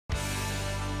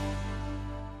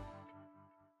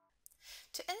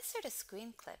To insert a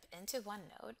screen clip into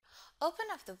OneNote, open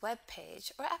up the web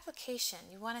page or application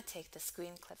you want to take the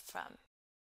screen clip from.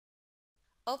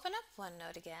 Open up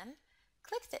OneNote again,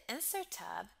 click the Insert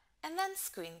tab, and then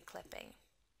Screen Clipping.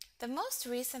 The most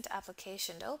recent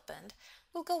application opened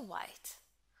will go white.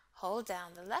 Hold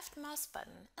down the left mouse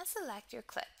button and select your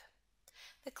clip.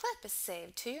 The clip is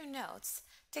saved to your notes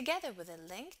together with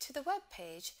a link to the web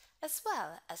page as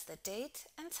well as the date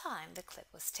and time the clip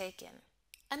was taken.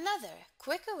 Another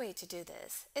quicker way to do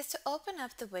this is to open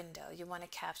up the window you want to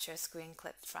capture a screen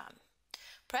clip from.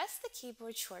 Press the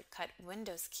keyboard shortcut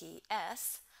Windows key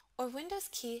S or Windows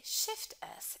key Shift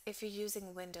S if you're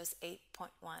using Windows 8.1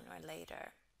 or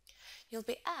later. You'll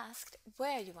be asked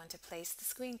where you want to place the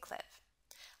screen clip.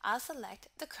 I'll select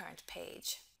the current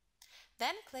page.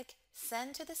 Then click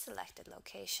Send to the selected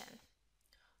location.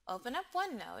 Open up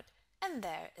OneNote and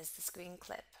there is the screen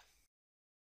clip.